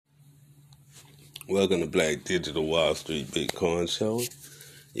Welcome to Black Digital Wall Street Bitcoin Show.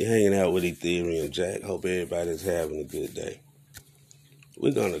 You're hanging out with Ethereum Jack. Hope everybody's having a good day.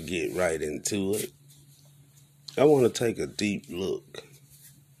 We're going to get right into it. I want to take a deep look.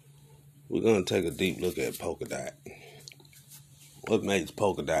 We're going to take a deep look at Polkadot. What makes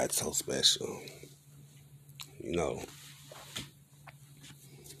Polkadot so special? You know,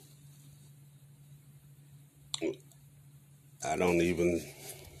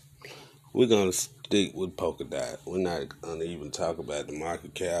 we're going to stick with Polkadot. We're not going to even talk about the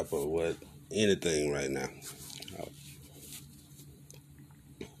market cap or anything right now.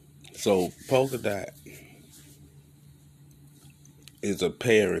 So Polkadot is a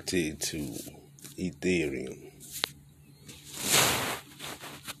parity to Ethereum.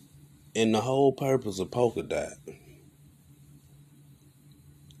 And the whole purpose of Polkadot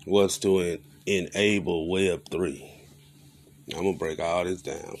was to enable Web3. I'm going to break all this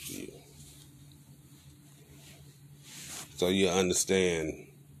down for you, so you understand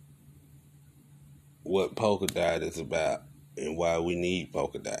what Polkadot is about and why we need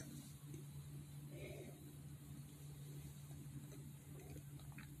Polkadot.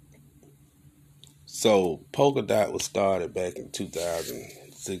 So Polkadot was started back in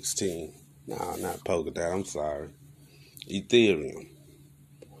 2016. No, not Polkadot, I'm sorry. Ethereum.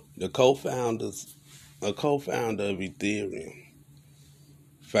 A co-founder of Ethereum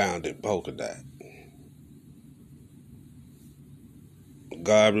founded Polkadot.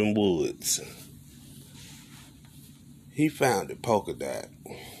 Garbon Woods. He founded Polkadot.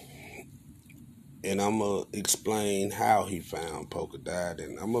 And I'm going to explain how he found Polkadot,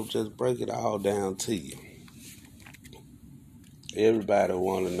 and I'm going to just break it all down to you. Everybody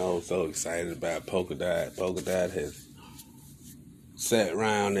want to know, so excited about Polkadot. Polkadot has sat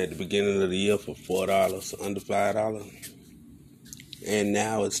around at the beginning of the year for $4, under $5. And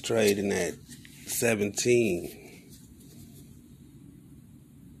now it's trading at 17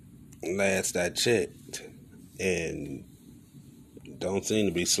 last I checked, and don't seem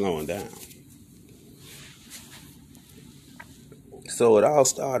to be slowing down. So it all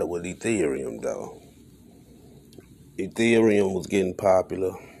started with Ethereum, though. Ethereum was getting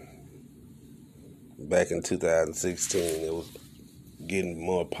popular back in 2016. It was getting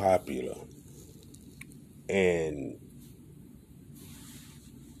more popular. And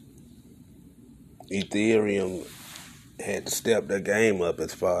Ethereum had to step their game up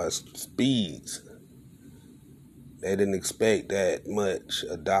as far as speeds. They didn't expect that much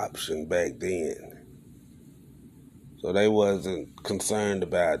adoption back then. So they wasn't concerned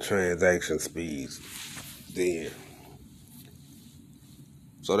about transaction speeds then.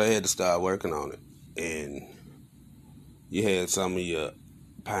 So they had to start working on it. And you had some of your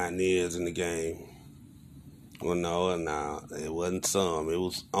pioneers in the game. Well, no, it wasn't some. It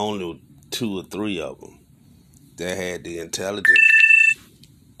was only 2 or 3 of them that had the intelligence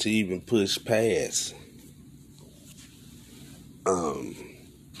to even push past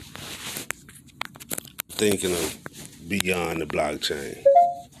thinking of beyond the blockchain.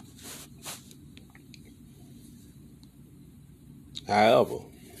 However,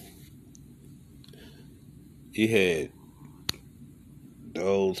 you had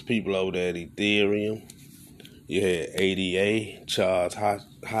those people over there at Ethereum. You had ADA, Charles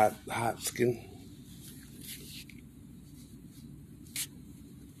Hoskin.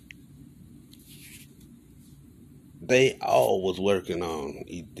 They all was working on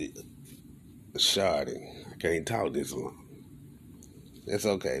sharding. I can't talk this long. That's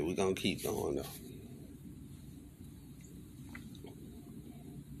okay. We're going to keep going, though.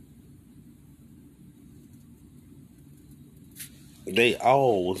 They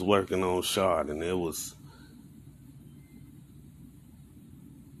all was working on sharding. It was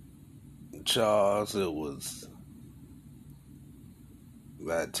Charles, it was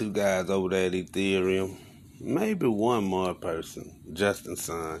about 2 guys over there at Ethereum. Maybe one more person, Justin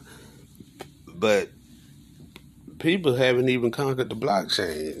Sun. But people haven't even conquered the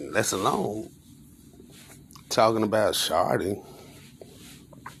blockchain, let alone talking about sharding.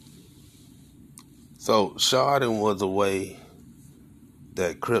 So sharding was a way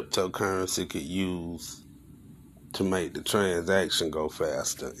that cryptocurrency could use to make the transaction go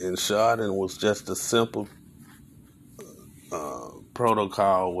faster. And sharding was just a simple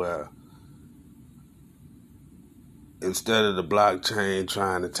protocol where instead of the blockchain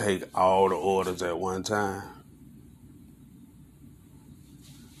trying to take all the orders at one time,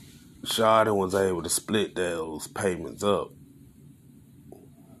 sharding was able to split those payments up,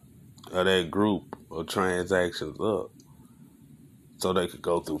 or that group of transactions up, so they could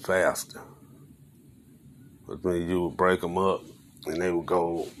go through faster. Which means you would break them up and they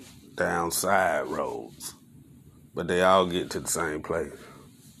down side roads, but they all get to the same place.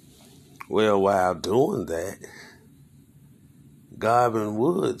 Well, while doing that, Garvin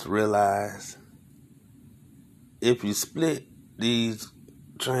Woods realized if you split these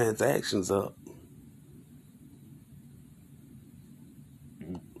transactions up,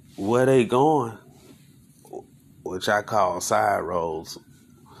 where they going, which I call side roads,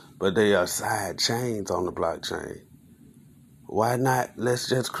 but they are side chains on the blockchain. Why not let's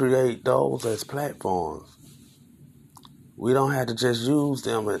just create those as platforms? We don't have to just use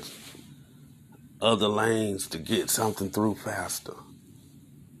them as other lanes to get something through faster.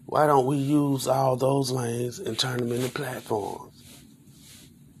 Why don't we use all those lanes and turn them into platforms?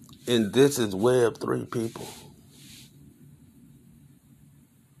 And this is Web3, people.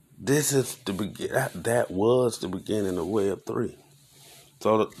 This is that was the beginning of Web3.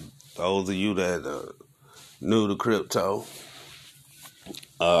 So those of you that are new to crypto,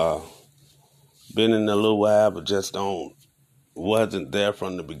 been in a little while, but just wasn't there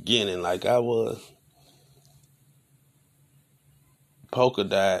from the beginning like I was.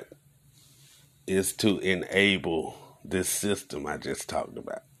 Polkadot is to enable this system I just talked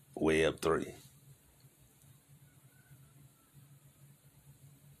about, Web3.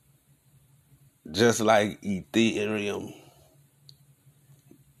 Just like Ethereum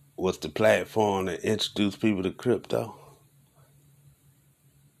was the platform that introduced people to crypto,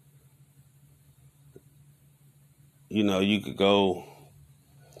 you could go,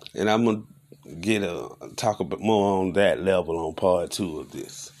 and I'm going to talk a bit more on that level on part 2 of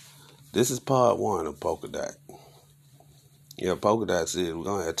this. This is part 1 of Polkadot. Yeah, Polkadot said we're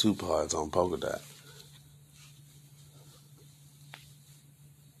going to have 2 parts on Polkadot.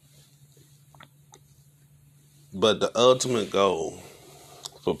 But the ultimate goal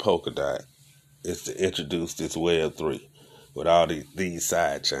for Polkadot is to introduce this Web3 with all these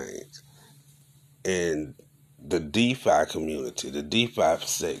side chains. And the DeFi community, the DeFi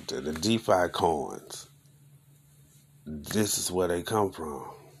sector, the DeFi coins, this is where they come from.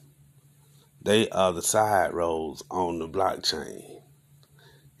 They are the side roads on the blockchain.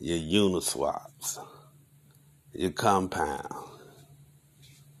 Your Uniswaps, your Compound,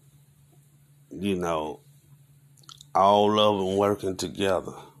 all of them working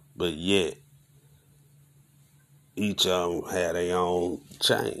together, but yet each of them had their own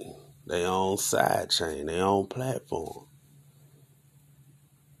chain, their own side chain, their own platform.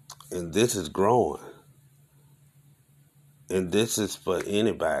 And this is growing. And this is for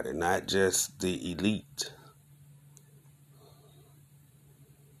anybody, not just the elite.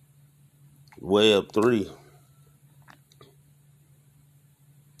 Web3.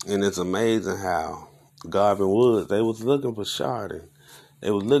 And it's amazing how Garvin Woods, they was looking for sharding.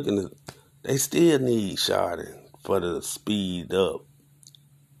 They still need sharding for the speed up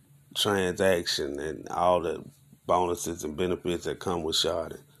transaction and all the bonuses and benefits that come with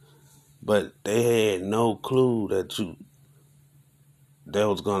sharding. But they had no clue that there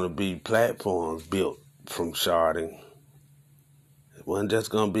was going to be platforms built from sharding. It wasn't just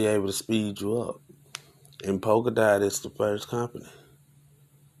going to be able to speed you up. And Polkadot is the first company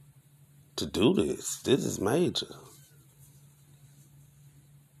to do this. This is major.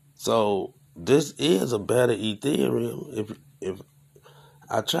 So this is a better Ethereum. If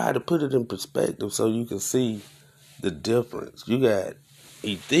I try to put it in perspective so you can see the difference. You got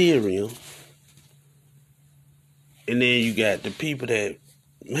Ethereum, and then you got the people that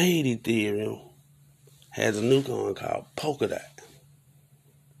made Ethereum has a new coin called Polkadot.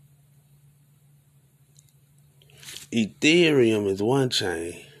 Ethereum is one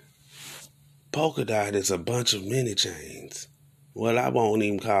chain. Polkadot is a bunch of mini chains. Well, I won't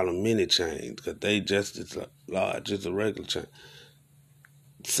even call them mini chains because they just as large as a regular chain.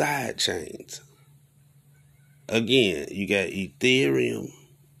 Side chains. Again, you got Ethereum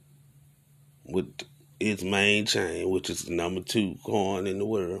with its main chain, which is the number 2 coin in the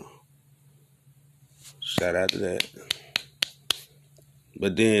world. Shout out to that.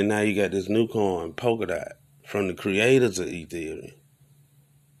 But then now you got this new coin, Polkadot, from the creators of Ethereum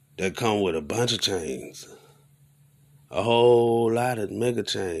that come with a bunch of chains. A whole lot of mega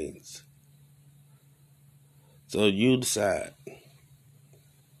chains. So you decide.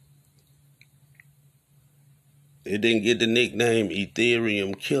 It didn't get the nickname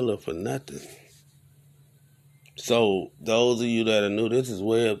Ethereum Killer for nothing. So those of you that are new, this is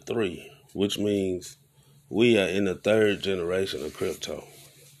Web3, which means we are in the 3rd generation of crypto.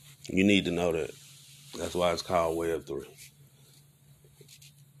 You need to know that. That's why it's called Web3.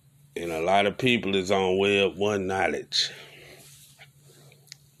 And a lot of people is on Web 1 knowledge.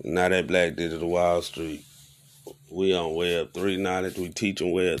 Not that Black Digital Wall Street. We on Web3 knowledge. We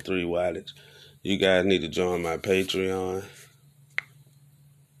teaching Web3 knowledge. You guys need to join my Patreon.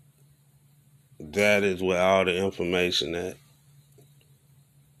 That is where all the information at.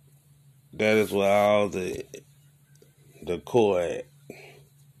 That is where all the core at.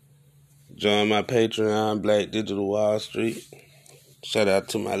 Join my Patreon, Black Digital Wall Street. Shout out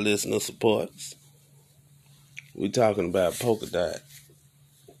to my listener supports. We talking about Polkadot.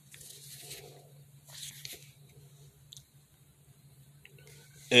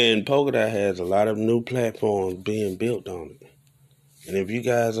 And Polkadot has a lot of new platforms being built on it. And if you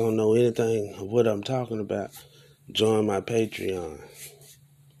guys don't know anything of what I'm talking about, join my Patreon.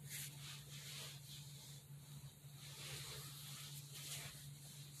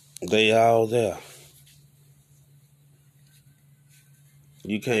 They all there.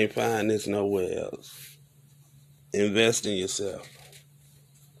 You can't find this nowhere else. Invest in yourself.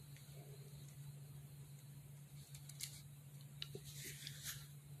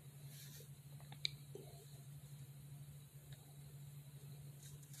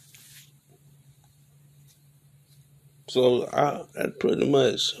 So that's pretty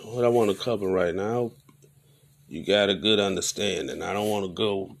much what I want to cover right now. You got a good understanding. I don't want to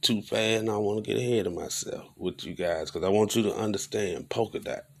go too fast, and I want to get ahead of myself with you guys because I want you to understand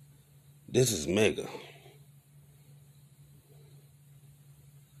Polkadot. This is mega.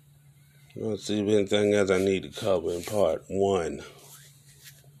 Let's see if anything else I need to cover in part 1.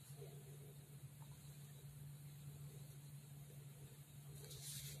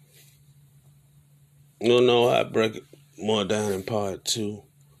 No, I break it more down in part 2.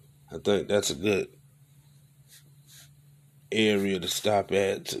 I think that's a good area to stop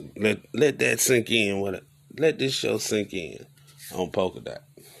at. To let that sink in. Let this show sink in on Polkadot.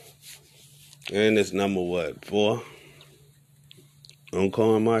 And it's number 4 on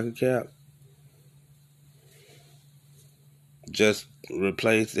CoinMarketCap. Just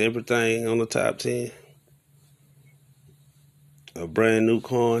replaced everything on the top 10. A brand new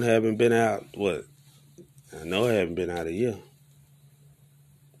coin haven't been out. I know it haven't been out a year.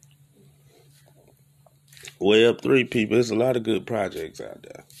 Web3 people, there's a lot of good projects out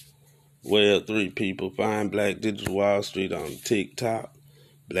there. Web3 people, find Black Digital Wall Street on TikTok.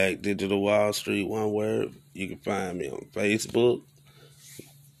 Black Digital Wall Street, one word. You can find me on Facebook.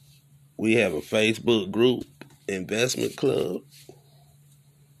 We have a Facebook group, Investment Club.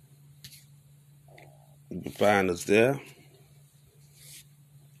 You can find us there.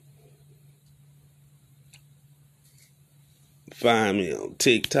 Find me on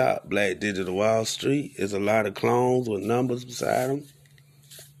TikTok, Black Digital Wall Street. There's a lot of clones with numbers beside them.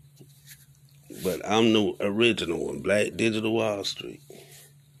 But I'm the original one, Black Digital Wall Street.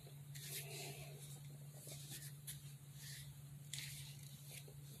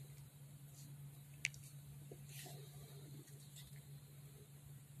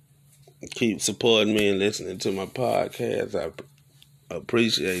 Keep supporting me and listening to my podcast. I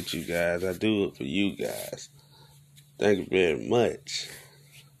appreciate you guys. I do it for you guys. Thank you very much.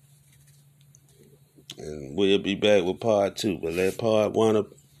 And we'll be back with part 2. But let part 1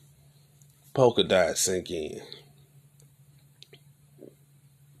 of Polkadot sink in.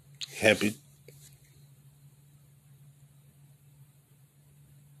 Happy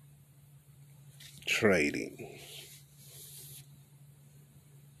trading.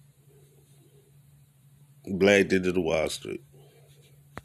 Black Digital Wall Street.